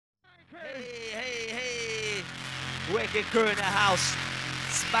Wicked crew in the house.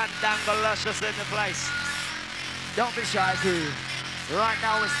 Spandangle luscious in the place. Don't be shy, crew. Right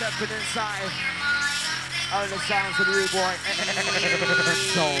now we're stepping inside. Only sounds of the rude boy.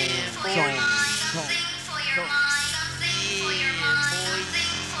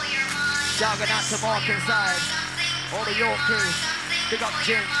 Shouting out to Mark inside. All the York crew. Big up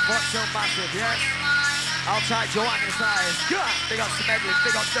Jim. What's so massive, yes? Outside Joanne inside. Big up Smedley.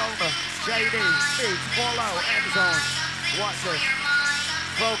 Big up Doma. JD. Beats. Follow. M Zone. What's this?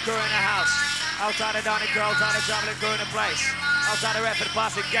 Pro crew in the house. Outside of Donny crew. Outside of Traveling crew in the place. Outside of Redford,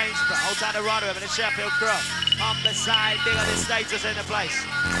 passing Gainsborough. Outside of Rotherham and the Sheffield crew. On the side, big up the status in the place.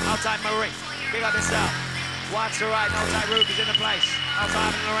 Outside Marie, big up himself. Watch the right, outside Ruby's in the place. Outside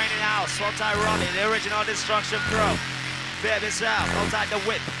of Lorraine in the house. Outside Robbie, the original Destruction crew. Big up himself. Outside the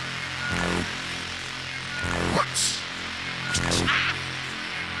Whip.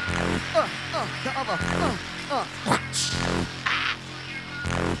 The other.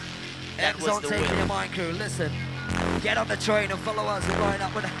 M Zone taking your mind, crew. Listen. Get on the train and follow us. We're going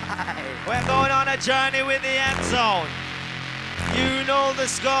up with a high. We're going on a journey with the M Zone. You know the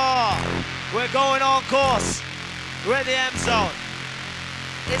score. We're going on course with the M Zone.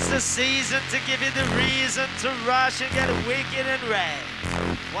 It's the season to give you the reason to rush and get wicked and red.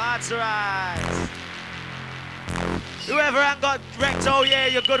 What's right? Whoever ain't got wrecked, oh yeah,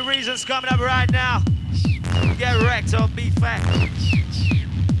 your good reasons coming up right now. Get wrecked or be fat.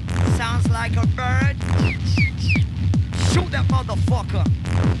 Sounds like a bird. Shoot that motherfucker.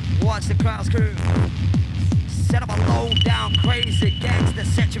 Watch the crowd's crew. Set up a low down, crazy gangster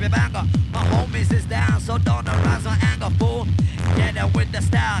century banger. My homies is down, so don't arouse my anger, fool. Get it with the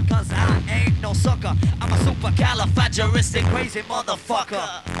style, cause I ain't no sucker. I'm a supercalifragilistic crazy motherfucker.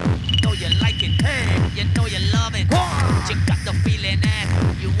 You know you like it, hey, you know you love it. You got the feeling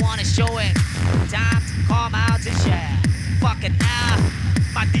and you wanna show it. Time to come out and share. Fuck it now.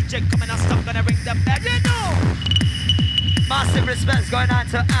 My DJ coming on, stop, gonna ring the bell, you know. Massive respects going out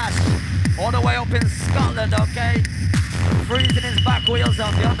to Ash, all the way up in Scotland, okay? Freezing his back wheels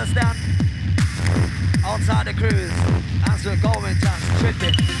up, you understand? Outside the cruise, as we're going, just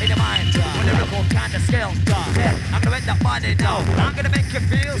tripping in your mind. With lyrical kind of skills, yeah, I'm gonna make that body down. I'm gonna make you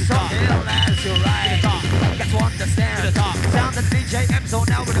feel so ill as you ride. Got to understand, sound the DJ M Zone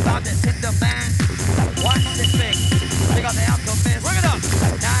now with about this in the band. Watch this thing, they got the alchemist. Bring it up.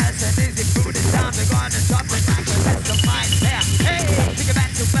 Nice and easy, food is time, we're gonna drop it back and let the mind there. Hey, take it back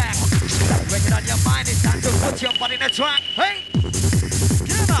to back. Break it on your mind, it's time to put your body in the track. Hey,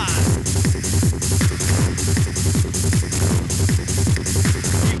 come on.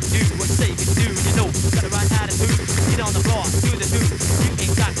 You do what say you do, you know, got the right attitude. Get on the floor, do the do. You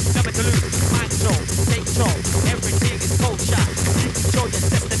ain't got nothing to lose. Mind control, take control. Everything is cold shot. You control your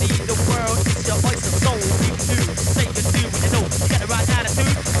destiny. The world is your voice of soul. You do say you do, you know, you got the right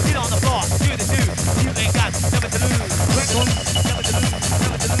attitude. Get on the floor, do the do. You ain't got nothing to lose. Twinkle, never to lose,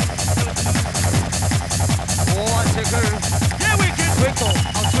 never to lose, never to lose. What's it, crew? Yeah, we can Twinkle,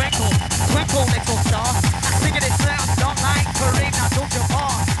 oh twinkle, twinkle, little star. I'm singing it loud, don't like Kareem, I told you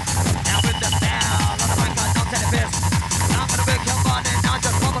more. Now with the sound, on the mic, I don't tell the best. I'm gonna break your body, now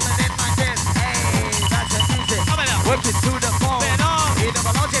just bubbling in my disc. Hey, that's the music. Work it to the bone. Either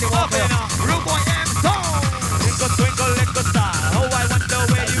below Jenny Walker, Rude Boy M Zone. Twinkle, twinkle, little star. Oh, I wonder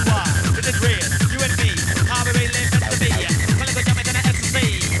where you are. Is it real? You and me. How we really meant to be? Twinkle, jumping in the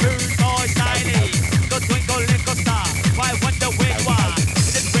ecstasy. Rude boy, tiny. Twinkle, twinkle, little star. Why wonder where you are?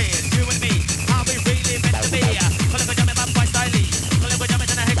 Is it real? You and me. How we really meant to be? Twinkle, jumping, my boy, styly. Twinkle, jumping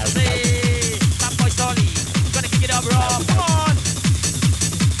in the ecstasy. My boy, Stolly. Gonna kick it up, raw. Come on.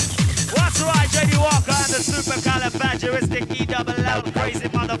 What's right, JD Walker and the supercalifragilistic E-double-L crazy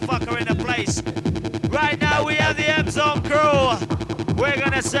motherfucker in the place. Right now we have the M Zone crew. We're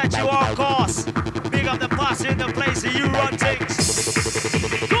gonna set you on course. Big up the posse in the place, you run things.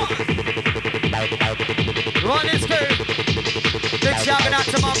 Run this crew. Big shout out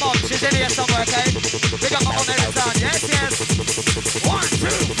to my mom, she's in here somewhere, okay? Big up my mom every time, yes, yes. 1, 2,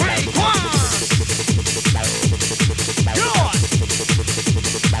 3, 1.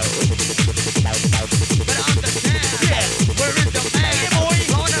 Better understand, yeah, we're in the man. Yeah, boy.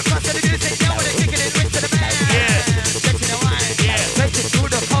 Blowing across to the music, now we're kicking it right to the man. Yeah. Taking it right, Yeah. take it to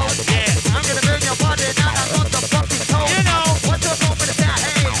the coast. Yeah. I'm gonna bring your body down, I'm on the fucking toe. You know. What's up over the sound?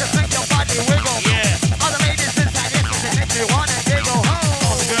 Hey, just make your body wiggle. Yeah. All the ladies inside, yes, they make me wanna giggle.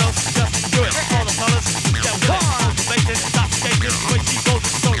 All the girls, just do it. All the fellas.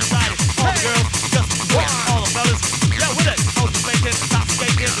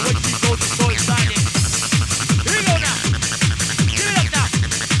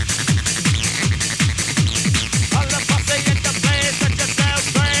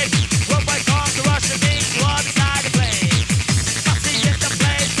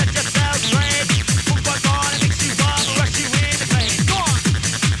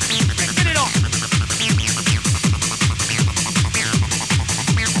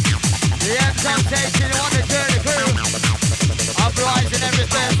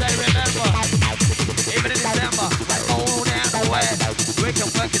 can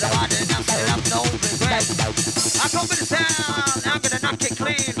work it hard and I'm set up no regret. I come to the town, I'm gonna knock it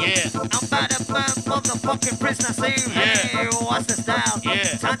clean. Yeah. I'm about to burn motherfucking prisoner scene. Hey, what's the style?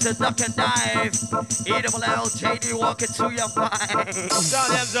 Yeah. Time to duck and dive. E-double-L, JD walking to your mind. Down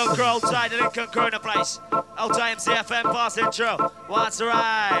the M Zone crew, outside the Lincoln crew in the place. Outside MCFM, fast intro. What's the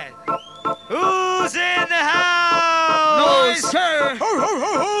ride? Who's in the house? Noise, sir.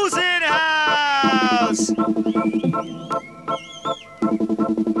 Who's in the house?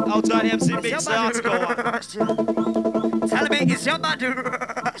 Outside the MC Beats, the article one. Tell me, is your body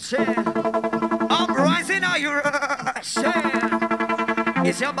rushing? Uprising, are you rushing?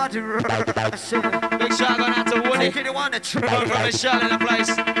 Is your body rushing? Big shout going out to Woody. Taking you on a trip. Going from Michelle in the place.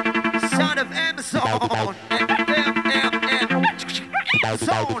 Sound of M Zone. M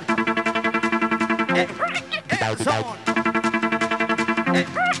Zone. M Zone. M Zone.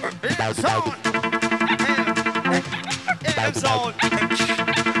 M Zone.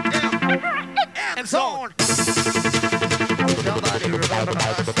 M Zone. Your body rush.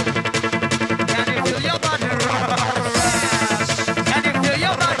 Can you feel your body rush? Can you feel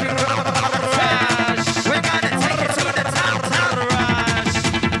your body rush? We're gonna take it to the top, top rush.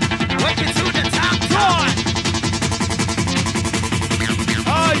 Take it to the top, top.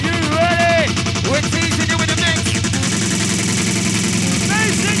 Are you ready? We're teasing you with the mix.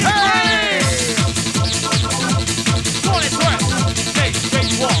 Hey! Call it work. Hey,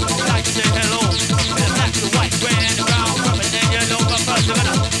 straight walk. Like to say hello. In the black, the white, red, and the brown. Rubber, then yellow, but first you're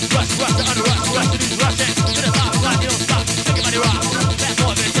gonna rush, rush, the under rush, rush, to do rushing. To the top, like you don't stop. Everybody rock. That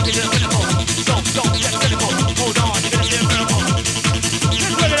boy, man, take it to the pinnacle. Don't get cynical. Hold on, you're gonna be a miracle.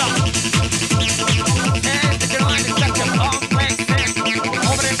 Let's bring it up. And if you're on the second complex thing,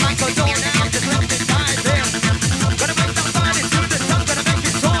 over the micro door now, just let me dive in. Gonna make the body to the top, gonna make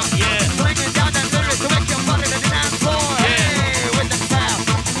it talk. Yeah. Flinging down that lyrics to wake your body to the dance floor. Hey, with the style,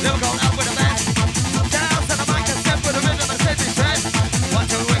 lyrical up with a bass. Styles on the mic and step with a rhythm and steady tread. Want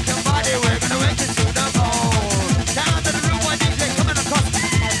to wake your body, we're gonna wake it to the bone. Down to the room, one DJ coming across.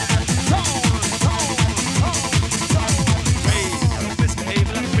 Hey, don't misbehave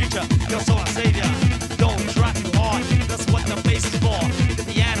like a preacher. You're so our savior. Don't try too hard. That's what the bass is for. The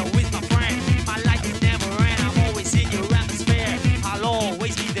piano is my friend. My life is never end. I'm always in your atmosphere. I'll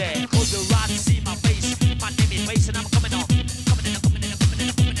always be there. Close your eyes and see my face. My name is Mason. I'm coming on. Coming in, coming in, coming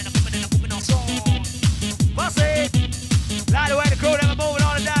in, coming in, coming in, coming on. Song. Bust it. Light away the crew. Then we're moving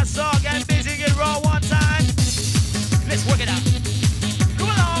on to dance song. Getting busy, get raw one time. Let's work it out. Come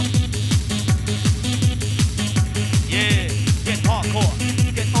along. Yeah, get hardcore,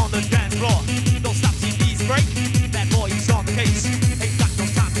 get on the dance floor. Don't stop till these break. That boy is on the case. Ain't got no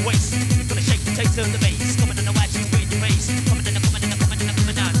time to waste. Gonna shake the taste of the bass. Coming in the wax, you in your face. Coming in the, coming in the, coming in the,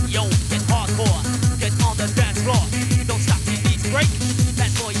 coming out. Yo, get hardcore, get on the dance floor. Don't stop till these break.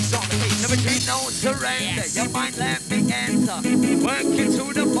 That boy is on the case. Never treat no surrender. Yes. Your mind let me enter. Work you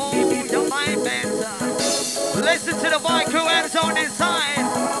to the bone, your mind bender. Listen to the boy crew M Zone inside.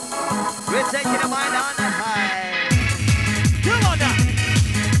 We're taking the mind on the high. Come on now.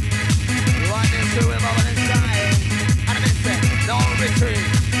 Running through him over inside. And I'm said, no retreat.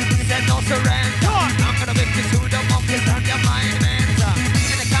 Said no surrender. I'm gonna make you to the monkeys on your mind bender.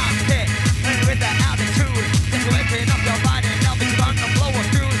 In the cockpit, and with the altitude. Just waking up your body, now but you're on the flow of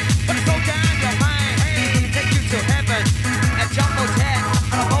dude. But it's so down your mind, hey, take you to heaven. A jumbo jet,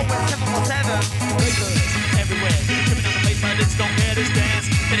 on a boat with 747. Ravers everywhere. You're tripping on the bass like this. Don't care this dance.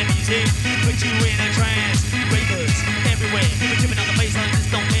 Let the music put you in a trance. Ravers everywhere. You're tripping on the bass like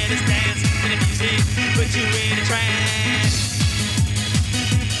this. Don't care this dance. Let the music put you in a trance.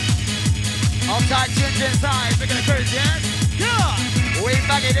 All tight tunes inside, we're gonna cruise, yes? Yeah. We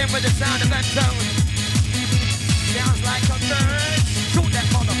bag it in with the sound of M Zone. Sounds like a bird. Shoot that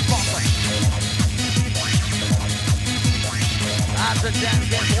motherfucker. As the dance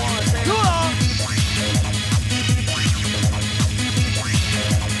gets warm, Come on.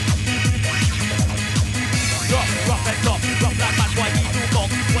 Rock that top, rock like bad boy, he do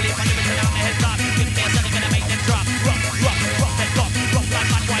cock. Well, if I never turn down the head top, you think there's something gonna make them drop. Rock that top, rock like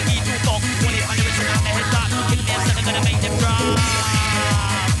bad boy, he do cock. Well, if I never turn down the head top, you think there's something gonna make them drop.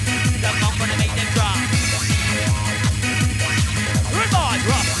 The mom gonna make them drop. Rebound,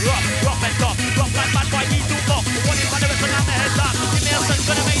 rock that top, rock like bad boy, he do cock. Well, if I never turn down the head top, you think there's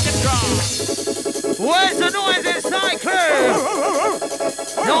something gonna make them drop. where's the noise inside, crew?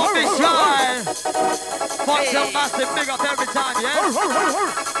 Don't be shy. Fuck some massive big up every time, yeah?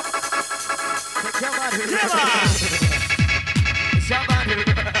 Come on, somebody.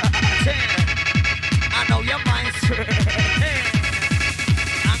 I know your mind's straight.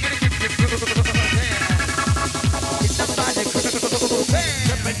 I'm gonna give you proof. It's somebody.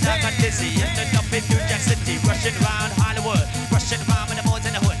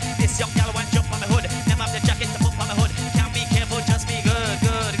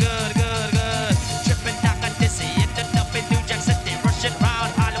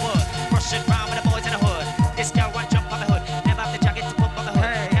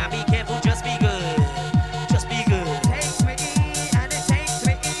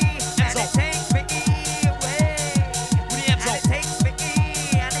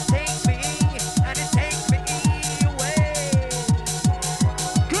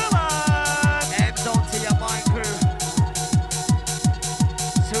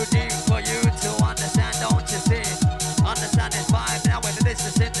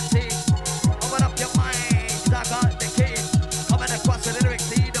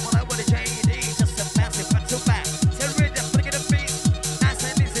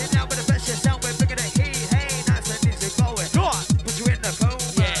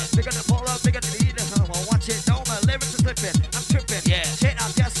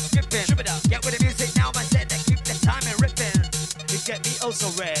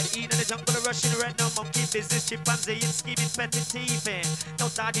 business, chimpanzee and scheming, petty thieving. No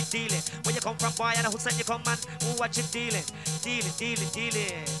daddy dealing. Where you come from, boy, and who sent you come, man? What you dealing? Dealing.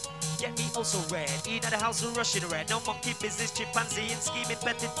 Get me also red. Eat at the house of Russian red. No monkey business, chimpanzee and scheming,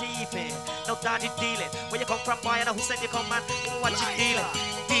 petty thieving. No daddy dealing. Where you come from, boy, and who sent you come, man? What you dealing?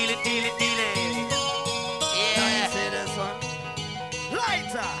 Dealing. Yeah. See this one?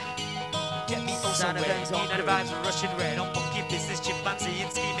 Lighter. Get me also red. Eat at the vibes of Russian red. No monkey business, chimpanzee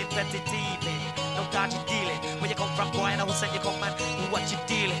and scheming, petty thieving. No daddy dealing. Where you come from, boy, and who sent you come, man? What you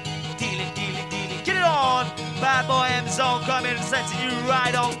dealing? Dealing. Get it on! Bad boy M Zone coming and setting you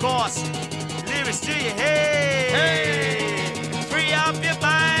right on course. Lyrics to you, hey! Free up your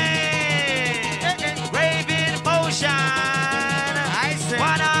mind! Rave in motion! I say,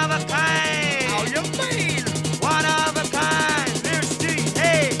 one of a kind! how you mean? One of a kind! Lyrics to you,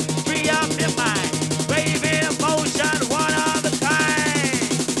 hey! Free up your mind! Rave in motion! One of a kind!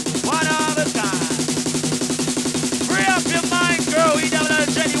 One of a kind! Free up your mind, girl!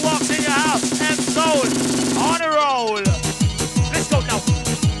 Jenny walks in your house. M Zone on a roll. Let's go now.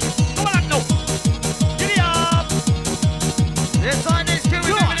 Come on now. Get it up. This on this crew,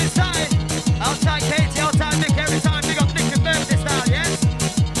 we moving inside. Outside Katie, outside Nick, every time we got Nick and Bev this style, yes?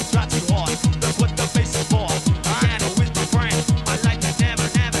 Try too hard. That's what the face is for. Piano with my friend. I like to never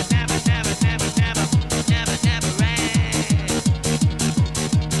ran.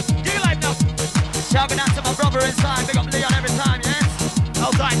 Get it live now. Shouting out to my brother inside, big up Leon every time, yes?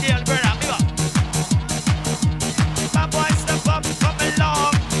 Outside Neil, burn up. Big up. My boy step up, come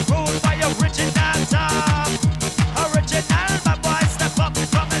along. Ruled by original top. Original, my boy step up,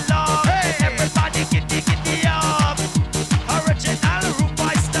 come along. Hey. Everybody giddy up. Original, rude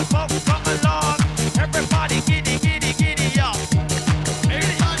boy step up, come along. Everybody giddy up.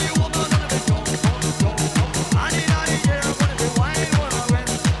 Everybody woman on the go. I need here, wanna be wine, wanna win.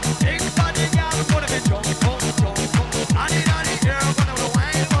 Everybody gal wanna be go. I need here, wanna be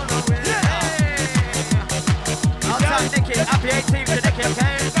wine, wanna win. Hey. Outside Nicky, happy 18th to Nicky,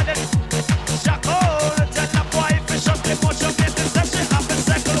 okay? Shako, tell the boy fish up the motion business. That shit happen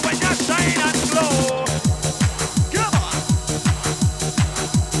circle when you shine and glow. Come on.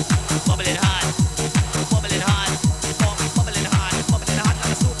 Bubbling hot, bubbling hot, bubbling hot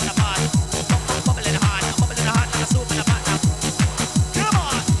like a soup in a pot. Bubbling hot like a soup in a pot. Come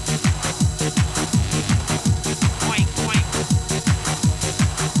on. Oink.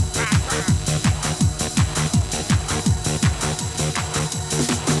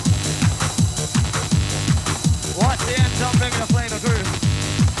 What's the end zone bringing the flavor groove?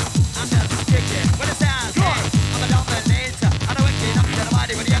 I'm just kicking with the sound. Go on. I'm a dominator. I'm a wicked up to the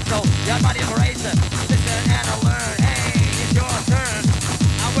body with the end zone. Your body operator. Listen and I learn. Hey, it's your turn.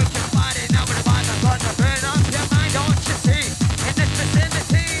 I work your body now with the vibe and blood to burn up your mind. Don't you see? In this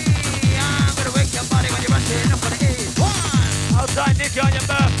vicinity, I'm gonna wake your body when you're rushing up for the E1. Outside Nicky on your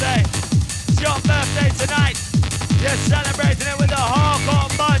birthday. It's your birthday tonight. You're celebrating it with a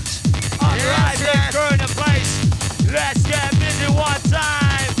hardcore bunch. On Rising crew in the place. Let's get busy one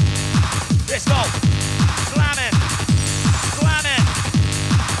time. Let's go. Slam it. Slam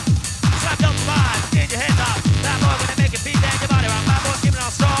down the vibe. Get your hands up. That boy when they make it beat down your body. My boy keeping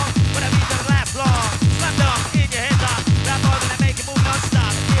on strong. When I beat doesn't last long. Slam down. Get your hands up. That boy when they make it move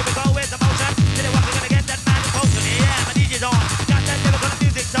non-stop. Here we go with the motion. Get it what we're gonna get that magic potion. Yeah, my DJ's on. Got that lyrical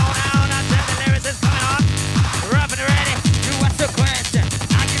music tone out. I tell the lyrics is coming on. Rough and ready. You ask the question,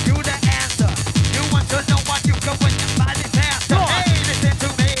 I give you the answer. You want to know what you can win your body faster. Hey, listen to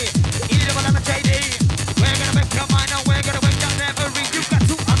me. Eat it while I'm a trading.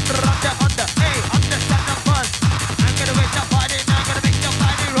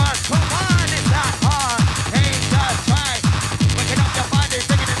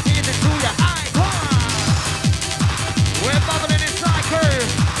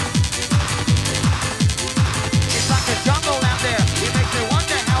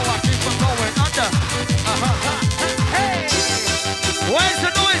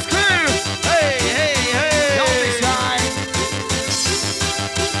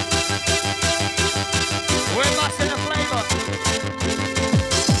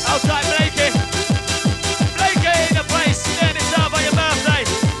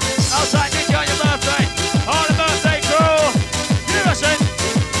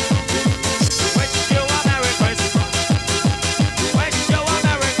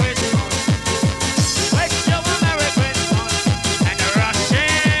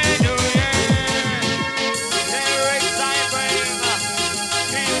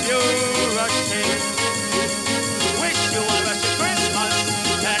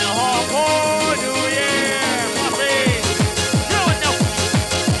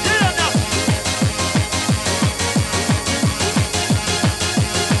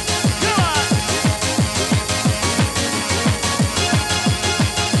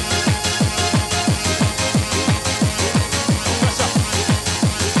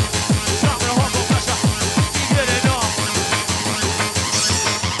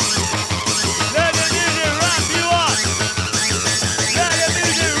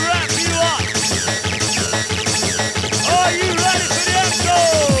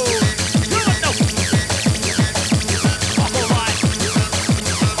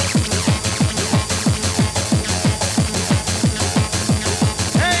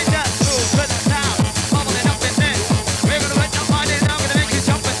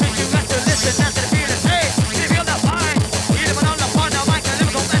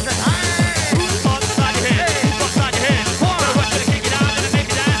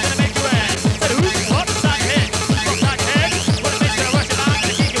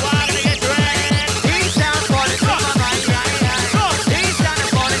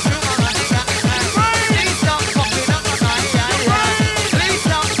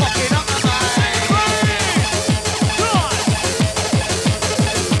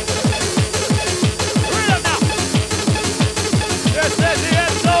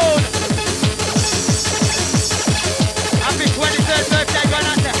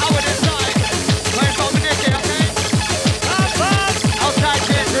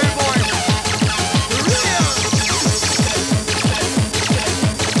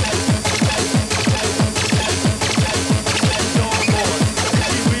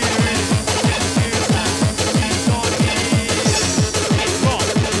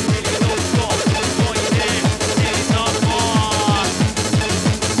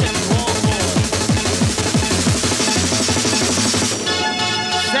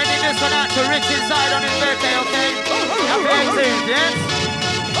 rich inside on his birthday, okay? Happy 18th, yes?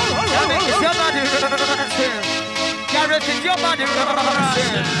 Tell me, is your body rushing? Gareth, is your body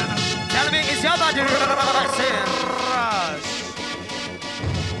rushing? Tell me, is your body rushing?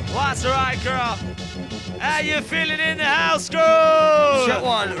 What's right, girl? How you feeling in the house, crew? Who's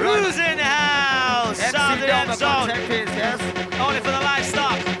in the house? Sound the M Zone. Yes? Only for the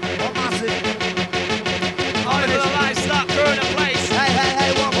livestock. Only for the livestock crew in the place.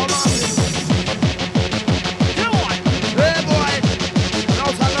 Hey, what massive? Come on. Hey, boy. No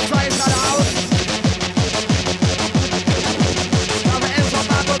time to try inside the house. Now the M Zone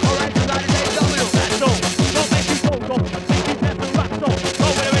man, but correct to that is AW. That's all. Don't make you go. Make you get the rock, go. Go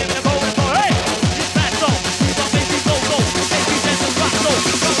with the rhythm and go with the flow. Hey! That's all. Don't make you go. Make you get the rock, go.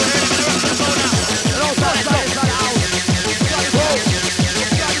 Go with the rhythm and the rock and go now. No time to try inside the house. You got to go.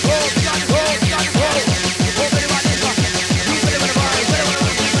 You got to go. You got to go. You got to go. Go with the right nigga. You with the right nigga.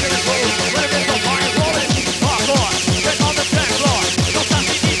 With the right nigga. Roll it. Hardcore. Get on the dance floor. No time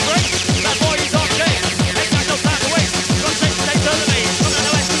to eat break. That boy is on case. Ain't got no time to waste. Don't take to the main. Come on,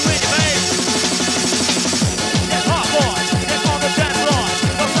 let's do it, babe. Get hardcore. Get on the dance floor.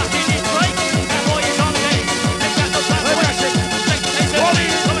 No time to eat break. That boy is on case. Ain't got no time to waste. Take to the main.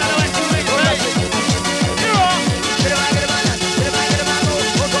 Come on, let's do it, babe. You're on. Get the right, get the right, get the right, get the right.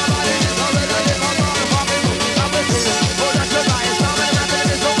 Go to our body. Go to the body. Go to the body. Go to the body. Go to the body. Go to the body.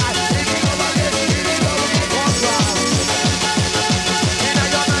 Go to the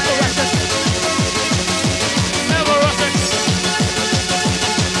body. Never rushing.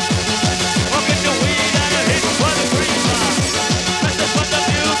 Walking the weed and a hit for the freezer. Message for the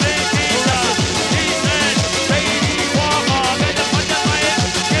music teacher. He said, lady, walk on. Get the punch of my head.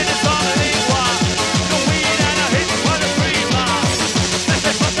 Get the song of lingua. The weed and a hit for the freezer.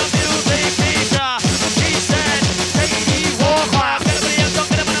 Message for the music teacher. He said, lady, walk on. Get the video, don't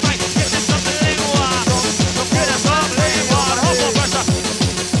get him on the mic. Get the song of lingua. Get the song of lingua. Hold on, pressure.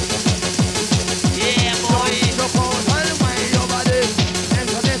 Yeah, boy. Here you go.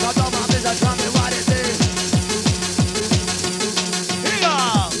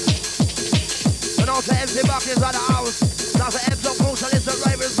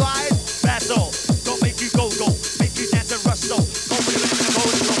 That's all. Don't make you go. Make you dance and rush, so. Go with the rhythm and go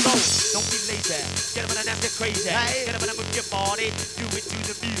with the flow. Don't be lazy. Get up and dance, get crazy. Hey. Get up and move your body. Do it to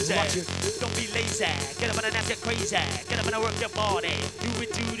the music. Watch it. Don't be lazy. Get up and dance, get crazy. Get up and work your body. Do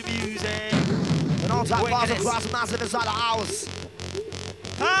it to the music.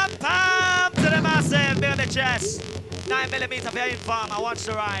 Pam to the massive. Big on the chest. 9mm for your inform. I watch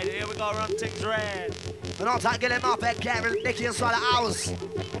the ride. Here we go. Run things red. And all time get him up and Karen, Nicky inside the house.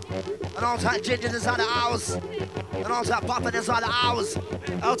 And all time Ginger inside the house. And all time Papa inside the house.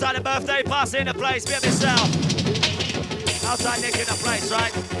 Outside the birthday party in the place, be yourself. Outside Nick in the place,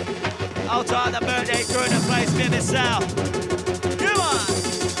 right? Outside the birthday crew in the place, be yourself. Come on!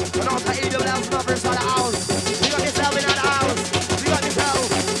 And all time EWL's number inside the house. We got yourself in the house. We got yourself.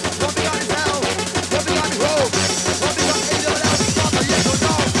 Don't be on yourself. Don't be on the road. Don't be on EWL's number. Yes or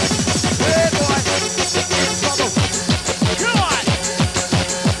no? Hey boy. In trouble. Come on!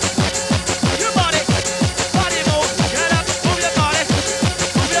 Your body. Body move. Get up. Move your body.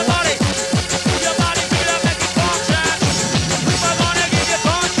 Move your body. Move your body. Pick it up. Make it contract. We're gonna give you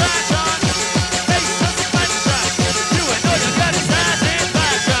contraction. Face suspension. You ain't know you got it.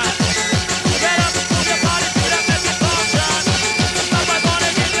 Satisfaction. Get up. Move your body. Pick it up. Make it contract. We're gonna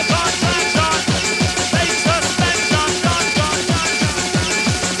give you contraction. Face suspension.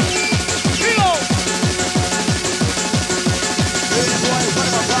 Here you go. Hey boy, what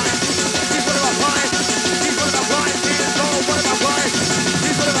about Brian? He's what about Brian? He's what about Brian? He's what about Brian?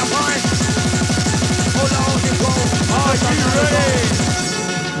 He's what about Brian? Hold on, you go. Are you ready?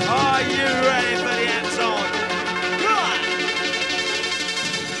 Are you ready for the M Zone? Come on!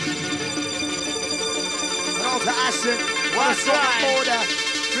 And on to Ashton. What's What right? order?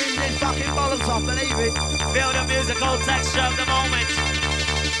 Breathing fucking bollocks off, believe it. Feel the musical texture of the moment.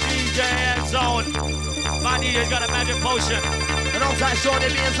 DJ M Zone. My DJ's got a magic potion. And on to Sean, be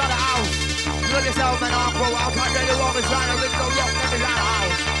inside the house. You got yourself, man, Uncle. I'll try to do the wrong inside the original rock, them inside the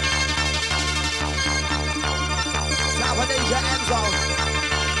house. Time for DJ M Zone.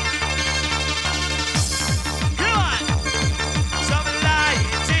 Come on! Some lying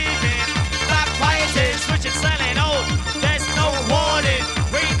TV, black fighting, switching, selling out. There's no warning.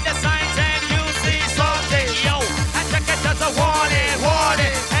 Read the signs and you see something. Yo, and check it as a warning.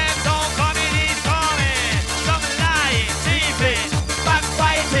 M Zone coming, he's coming. Some lying TV, black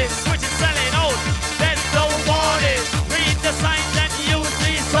fighting, switching, selling out. There's no warning. Read the signs and you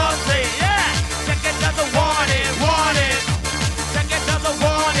see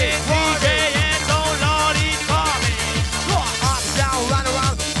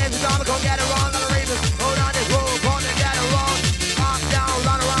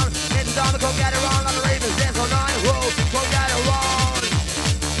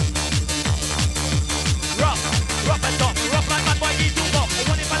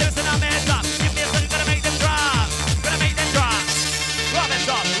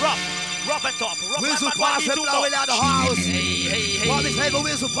Rough and tough. Rough Whistle like bad boy, passing, too blowing much. out the house. Hey. What is heavy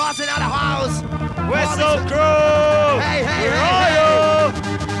whistle passing out the house? Whistle crew. Hey, hey, Where hey, are hey. you?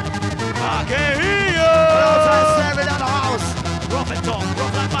 I can hear you. Outside serving out the house. Rough and tough.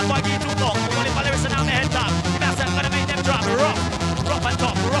 Rough like bad boy, too much. Only for lyrics and I'm the head top. Give me a second, gonna make them drop. Rough and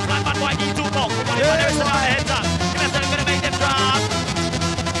tough. Rough like bad boy, too much. Only for lyrics and I'm the head top. Give me a second, gonna make them drop.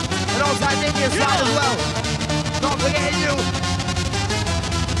 And outside Nicky inside as well. Not forgetting you.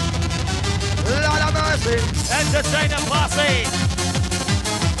 Lord of mercy. Entertainer posse.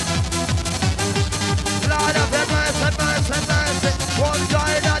 Lord of mercy, mercy, mercy. One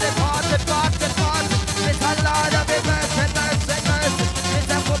joy of the party. It's a Lord of mercy, mercy, mercy.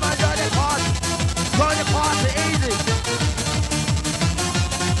 It's a woman of the party. Join the party easy.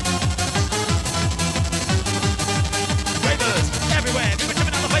 Ravers everywhere. People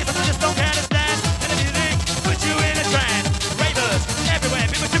tripping on the face, I just don't care to stand. And the music put you in a trance. Ravers everywhere.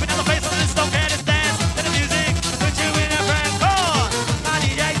 People tripping on the face, I just don't care to stand. And the music put you in a trance. Come on, my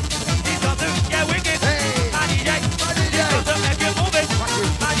DJ, he's come to get wicked. My DJ, he's come to make you move it.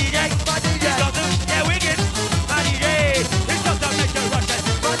 My DJ, he's come to get wicked. My DJ, he's come to make you rush it.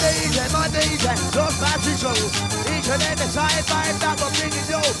 My DJ, those fancy shows. Each and every time, five that we're bringing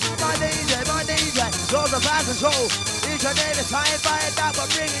you. My DJ, those are fancy shows. Each and every time, five that we're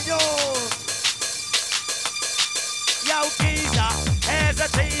bringing you. Yo, geezer, here's a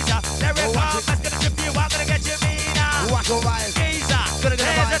teaser. There is one that's gonna trip you up, gonna get you meaner. Watch your eyes. Geezer, Gonna get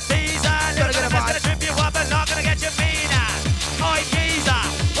a here's a vibe. teaser. Little Gonna get a that's vibe. gonna trip you up and not gonna get you meaner. Oi, geezer,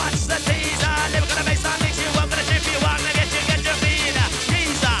 watch the teaser. Little gonna make some mix you up, gonna trip you up, gonna get you meaner.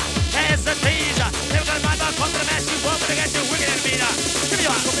 Geezer, here's a teaser. Little gonna mind up, gonna mess you up, gonna get you wicked and meaner. Give me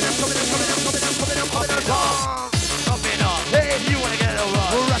your Coming up. pump it up. Hey. You wanna get it over.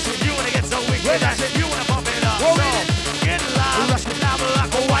 We're rushing. You wanna get so wicked. We're rushing. You wanna pump it up. We're So, winning. get loud, loud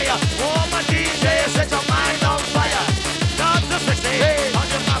like a wire. Oh, my DJ, set your mind on fire. Not to 60, Hey.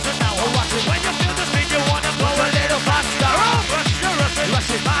 100 miles an hour. Watch it. When you feel the speed, you wanna go a little faster. Rush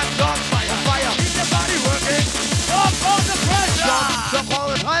it, mind on fire. Fire. Keep your body working. Up on the pressure. Jump all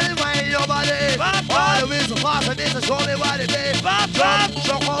the time when your body. Bop, bop. All the whistle passing, this is only what it is. Bop, bop.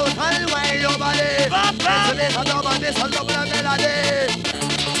 Jump all the time when your body. Bop, bop. This a double melody.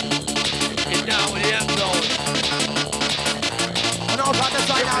 Get down with the M Zone. And outside the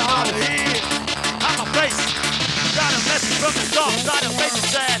side of the house. I'm a face. Got a message from the top. Side of face is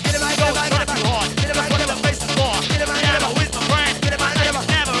sad. Don't try too hard. That's what the face is for. Yeah, I'm with my friend. Never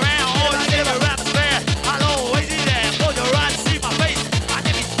around. Always in the atmosphere. I'll always be there. Close your eyes and see my face. My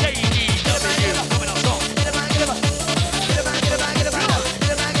name is J.E.W. Coming out strong. What am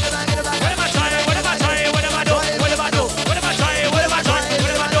I trying? What am I trying? What am I doing? What am I doing? What am I trying? What am I trying?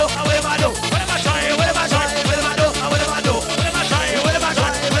 What am I doing? What am I doing? What am I trying? What am I trying? What am I doing? What am I doing? What am I trying? What am I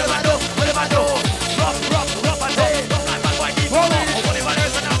trying? What am I doing? What am I doing? Rough and tough. Rough like my boy, keep on. Only one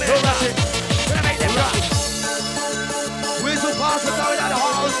person out there. Gonna make them rock. Whistle passing down at the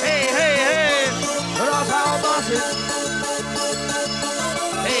house. Hey, hey, hey. And outside our bosses.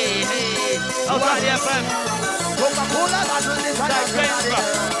 Hey, hey. Outside the FM. Coca-Cola bottles inside Like the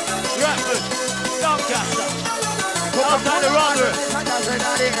Gainsborough, Bradford, Doncaster, outside the Rotherham,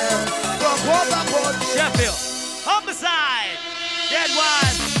 Sheffield, Homicide, Dead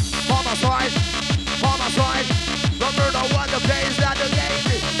One. Homicide. Remember the one the place that the game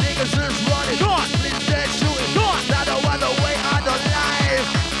is. Niggas just running. Go on. Please dead shooting. Go on. Not the one the way out of life.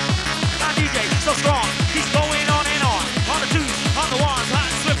 My DJ, so strong, he's going on and on. On the twos, on the ones, hot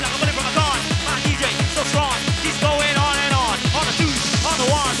and swift like a bullet from a gun. My DJ, so strong, he's going on and on. On the twos, on the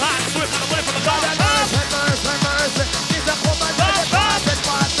ones, hot and swift like a bullet from a gun. Mercy. This a woman that the party.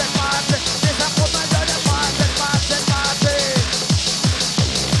 This a woman that the party.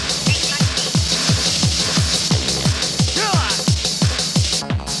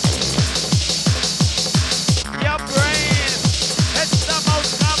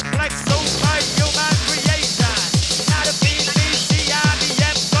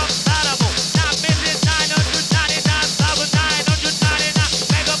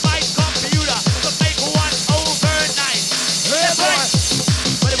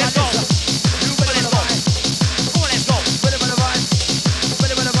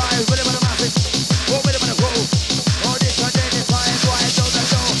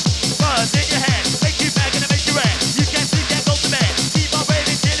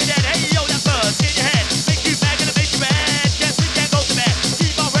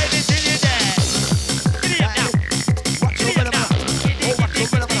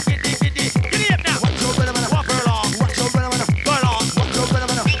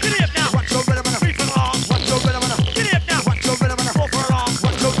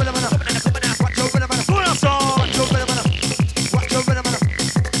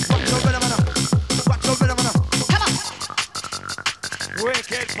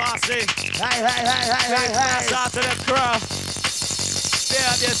 posse. Hey, hey, hey, hey, hey, Big hey. pass out to the crew. Stay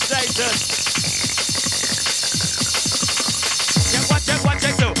up your status. Check one,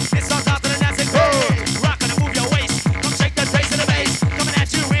 check two. This song's out to the dancing crew. Rock and move your waist. Come shake the taste of the bass. Coming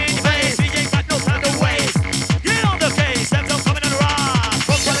at you in your face. We ain't got no time to waste. Get on the case. Them don't coming on the rock.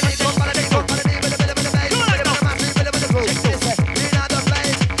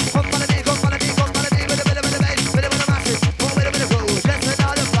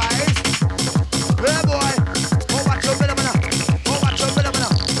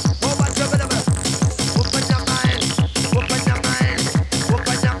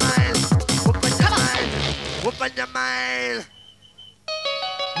 Open your mind.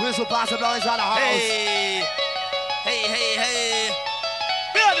 Whistle past the blowing inside the house. Hey, hey, hey, hey.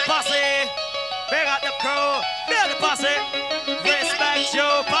 Build the posse. Big out the crew. Build the posse. Respect you,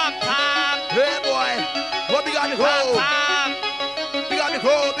 pam pam. Hey boy, what we got to Pam go? pam. We got to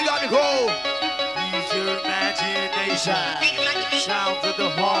go, we got to go. Use your imagination. Sound of the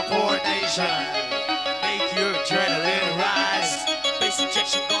hardcore nation. Make your adrenaline rise. Bass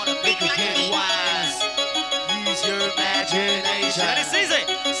injection gonna make you get wise. Use your imagination. And it's easy.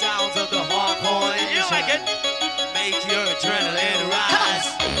 Sounds of the hardcore nation. You like it? Make your adrenaline rise.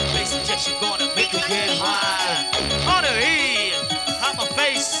 Bass injection gonna make you get high. On the E, I'm a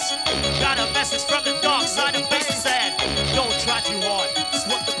face. Got a message from the dark side of bass said, don't try too hard. It's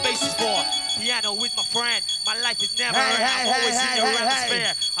what the bass is for. Piano with my friend. My life is never Hey, end. hey, I'm always hey, in your hey,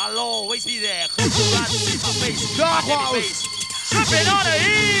 atmosphere. I'll always be there. Close your eyes and see my face. Dark My heavy house. bass. Tripping on the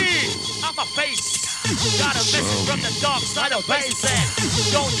E. I'm a face. Got a message from the dark side of bass said,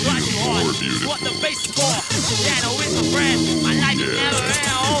 don't try too hard. It's what the bass is for. Piano with my friend. My life is never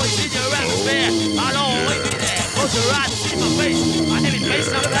end. I'm always in your atmosphere. I'll always be there. Close your eyes and see my face. My heavy bass,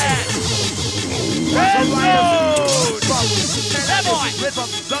 I'm bad. Red Road! That boy! Rip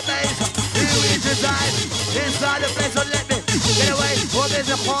up the bass, here we design. Inside the place, so let me get away. What is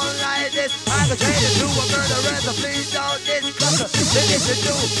a phone like this? I can trade it to a murderer, so please don't discuss it. This is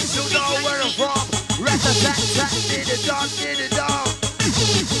you, you know where I'm from. Rat-a-tat-tat, did it dog.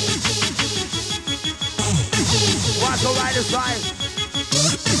 Watch the right side.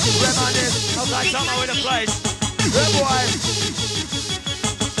 Reminisce. I tell me where the place. Hey boy.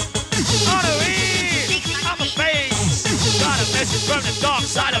 Honoree, I'm a face. Got a message from the dark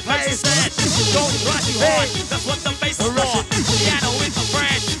side of bass said, don't try too hard. That's what the bass is for. Piano with my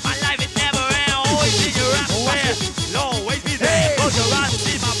friend. My life is never end. Always in your atmosphere. You'll always be there. Close your eyes and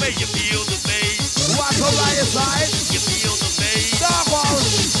see my bass. You feel the bass. Watch the right side. You feel the bass. Dark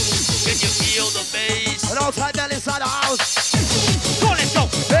house. Can you feel the bass? And outside that inside the house. Go, let's go.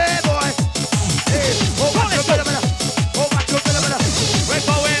 Hey boy. Hey, oh, watch your bit. Oh, watch your bit. We're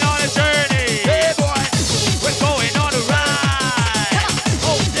going on a journey. Hey boy. We're going on a ride.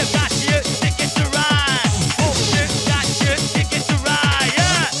 Oh, you got your ticket to ride. Oh, you got your ticket to ride.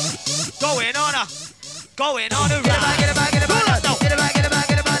 Yeah. Going on a ride. Get it back, get it back, get it back. Get it back, get it back,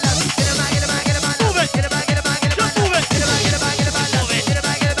 get it back. Get it back, get it back, get it back. Move it. Get it back, get it back, get it back. Move it. Get it back, get it back, get it back. Move it. Get it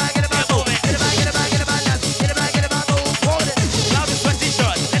back, get it back, get it back. Move it. Get it back, get it back, get it back. Get it back, get it back. Hold it. Loud and sweat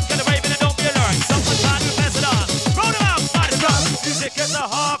t-shirt. Let's get a rave and don't be alert. Someone trying to mess it up. Roll them out, body drop. Music is a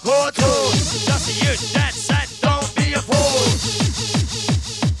hardcore tool. Just a you dance and don't be a fool.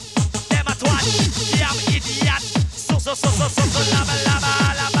 Them a twat. Yeah, I'm an idiot. So, lava.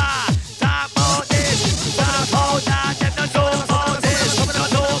 Time for this. Time for that.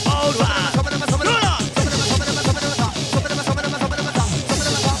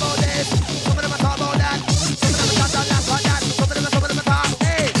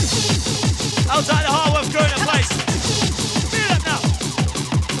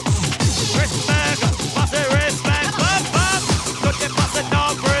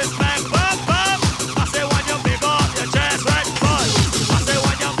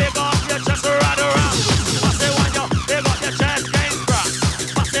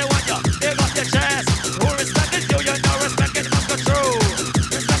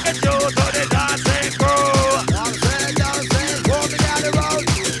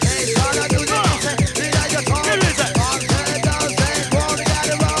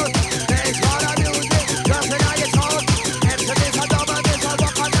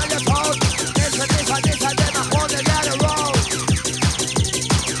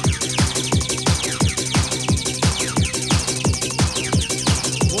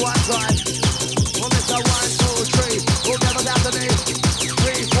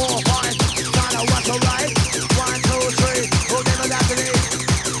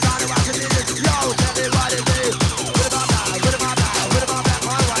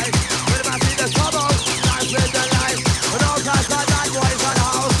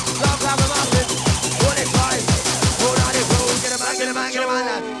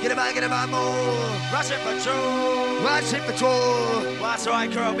 get a man, move. Rushing patrol. Rushing patrol. That's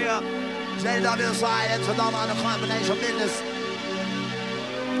right, girl, big up. JW Silence, and I'm on a combination business.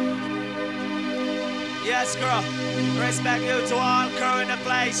 Yes, girl. Respect you to all crew in the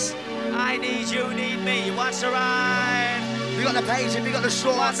place. I need you, need me. Watch the ride. We got the patient, we got the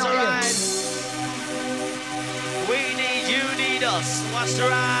straw. Watch the ride. We need you, need us. Watch the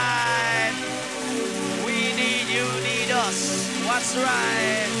ride. We need you, need us. Watch the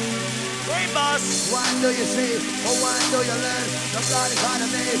ride. Green bus. One do you see, or one do you learn? Nobody kind of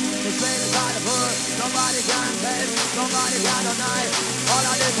me, it's plain kind of her. Nobody can tell, nobody can deny. All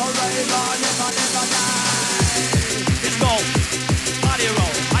I live for rave, all never die. Let's go. Body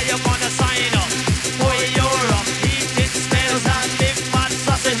roll. How you gonna sign up for Europe? Eating snails and big fat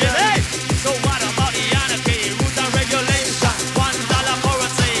sausages. Hey! So what about the anarchy? Rules and regulation. $1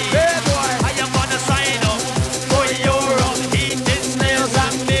 currency. Hey boy, How you gonna sign up for Europe? Eating snails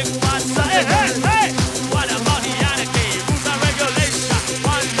and big fat sausages. Hey, hey, hey! What about the anarchy? Rules and regulation.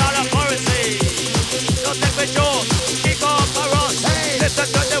 $1 currency. No take with you. Kick off for us. Hey. Listen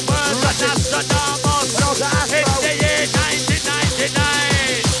to the words of Nostradamus. but also ask It's about. the year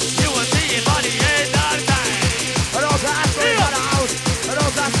 1999. You will see it by the end of time. But also ask for inside the house. But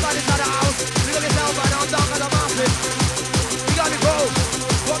also ask for inside the house. We got this out, but I'm down on the mountain. We got the grow.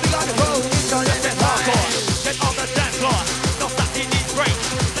 What we got the grow? It's on Get the hardcore. time. Get on the dance floor. No stop, he needs break.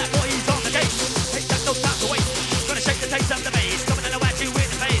 That boy, he's on the case. Ain't got no time to wait. Gonna shake the taste of the bass. Coming in and whack you in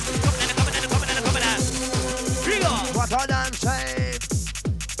the face. Coming in and coming in and coming in and coming in. Bring on. What a damn shame.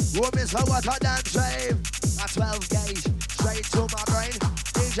 Woman, so what a damn shame. A 12 gauge straight to my brain.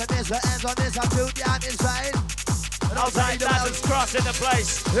 DJ Mr. Ends on this, I'm too damn insane. And Outside Ladders crossing the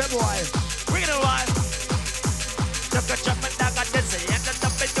place. Hey boy, Bring it alive. Jumping down, got dizzy. Ended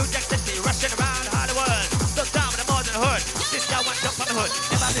up in New Jack City. Rushing around Hollywood. Still down with the more than hood. This guy wants jump on the hood.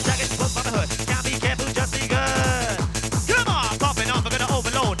 If I'm the jacket, put on the hood. Can't be careful, just be good. Come on, popping on, we're gonna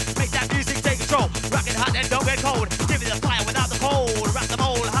overload. Make that music take control. Rock it hot and don't get cold. Give me the fire without the cold. Rock the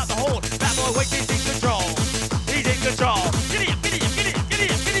mold, have the hold. That boy, wait, he's in control. He's in control. Get it up, get it up, get it up, get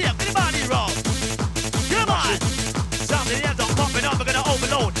it up, get it up, get the body roll. Come on. Something else on, popping on, we're gonna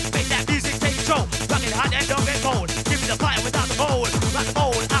overload. Make that music take control. Rock it hot and don't get cold. Give me the fire without the cold. Rock the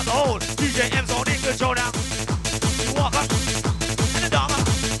mold, out the hole. DJ M Zone in control now. You walk up and the dama.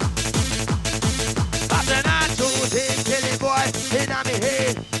 Passing on. two team killing boy, in on me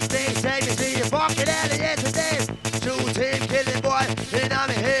head. They say me see you fucking Elliot today. Two team killing boy, in on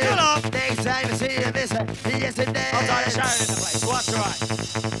me head. Get up. They say me see you missing yesterday. Outside the shine in the place. Watch the ride.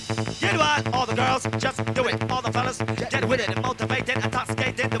 Get wild, all the girls, just do it. All the fellas, get with it. Motivated,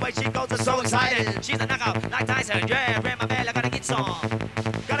 intoxicated. The way she goes is so excited. She's a knockout, like Tyson. Yeah, bring my man, I gotta get some.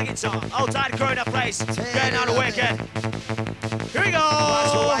 Gotta get some. Outside crew in the place. Getting on the wicked. Here we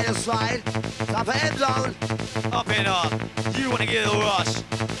Watch the go. wide slide. Top of end zone. Up and up. You wanna get a rush.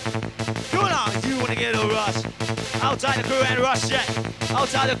 Come on, you wanna get a rush. Outside the crew ain't rush yet.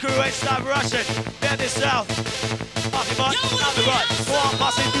 Outside the crew ain't stop rushing. Bend this south. Off your butt, out the butt. Go on,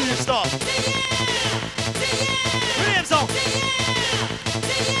 pass it, do your stuff. William Zone.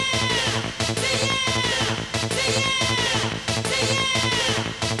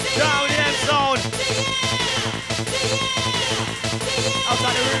 Down the M Zone.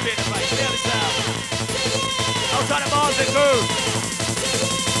 Outside the room in the place. Bend this out. Outside the bars and crew.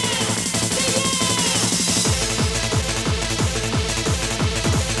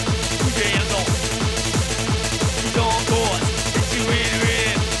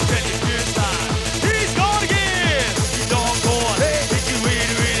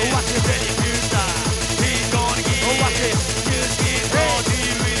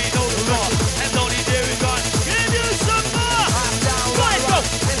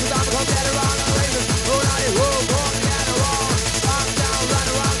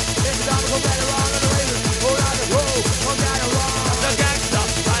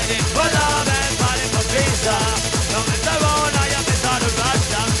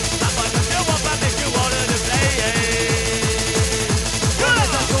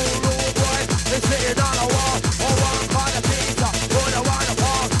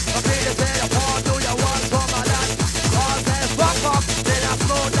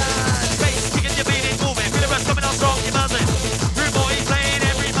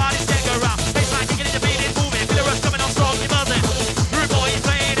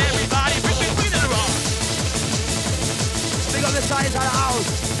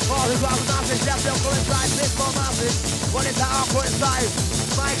 What is that awkward inside?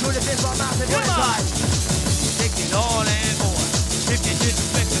 My crew, the fist one massive inside. Take it all and more. If you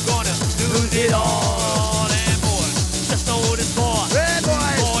disrespect, you're gonna lose it all and more. Just know this more.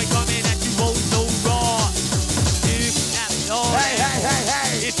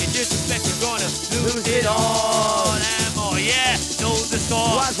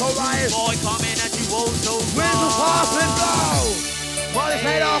 so right. Boy, coming at you, oh, so Where's the fast and go? Molly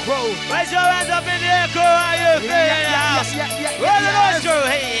played our crew. Raise your hands up in the air, crew. How you feeling now? Where's the noise, crew?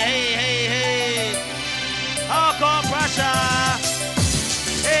 Hey, hey, hey, hey. Hardcore pressure.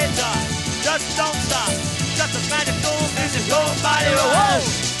 Hands up. Just don't stop. Just a magic tool. Music, your body. Whoa.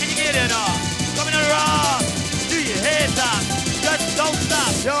 Can you get it on? Coming around. Do your hands up. Just don't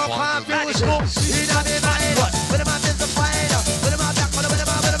stop. Your confusion. You know me, man. With my business fighter. With my back, with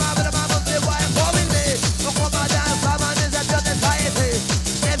my muscle, why calling me? Look on my dance, I'm on this, I'm just society.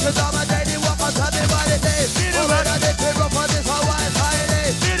 If it's on my daily walk, I'll tell me what it is. Already they pick up on this, how I find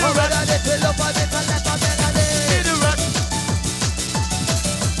it. Already they pick up on this, and that's what they're gonna do. Feel the rush.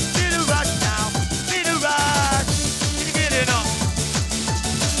 Feel the rush now. Feel the rush. Can you get it on?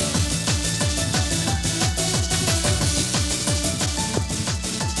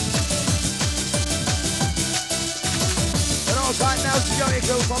 Right now, security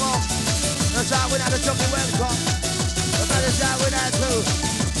crew, come on. Let's out with that chucky welcome. The brothers out with that too.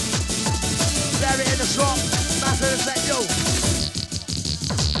 Bury in the swamp, massive respect you.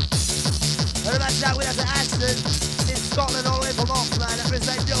 And the brothers out with that Ashton in Scotland, all the way from Oxford, that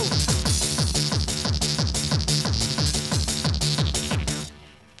respect you.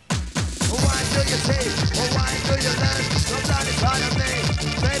 Why do you see? Why do you learn? Sometimes it's kind of me,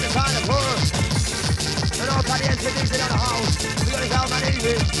 baby, kind of poor. And all caliente things in the house. We gotta go, man,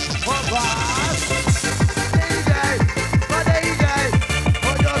 easy. One pass. DJ, my DJ.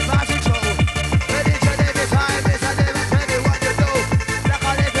 Put your classy show. Ready to every time. Listen, never tell me what you do. Like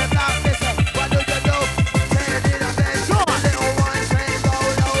a little black, listen, what do you do? Say it in a bed. The little one say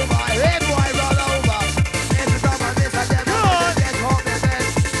roll over. Hey, boy, roll over. If you come on this, I never get home in bed.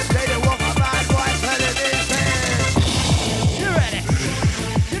 They don't walk a bad boy, tell it in bed. You ready?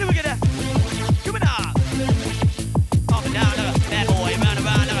 You know we get that. Give it up. Up and down, look, bad boy, round and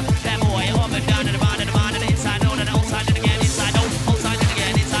round, look, bad boy, up and down and around and around and inside out and outside and again, inside out, outside and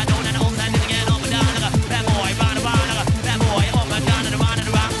again, inside out and outside and again, up and down, look, bad boy, round and round, look, bad boy, up and down and around and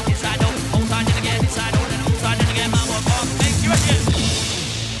around, inside out, outside and again, inside out and outside and again, my boy, thank you again.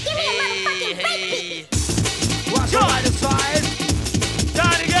 Hey, hey. Watch your right side.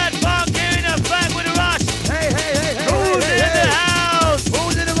 Time to get funky in the back with the rush. Hey, hey, hey, hey. Who's hey, in hey. the house?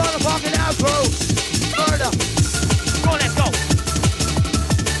 Who's in the motherfucking house, bro? Murder. Come on, let's go.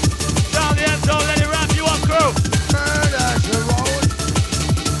 Down the M Zone, let it wrap you up, crew. Murder, Jerome.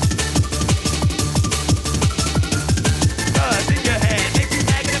 Buzz in your head, make you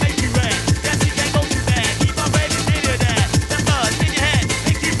mad, gonna make you red. Yes, you can't go too bad. Keep on raving, till you're dead. That buzz in your head,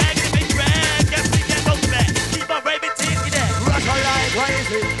 make you mad, gonna make you red. Yes, you can't go too bad. Keep on raving till you're dead. Rush on like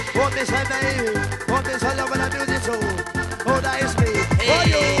crazy. Want this and baby. Want this and love when I do this too.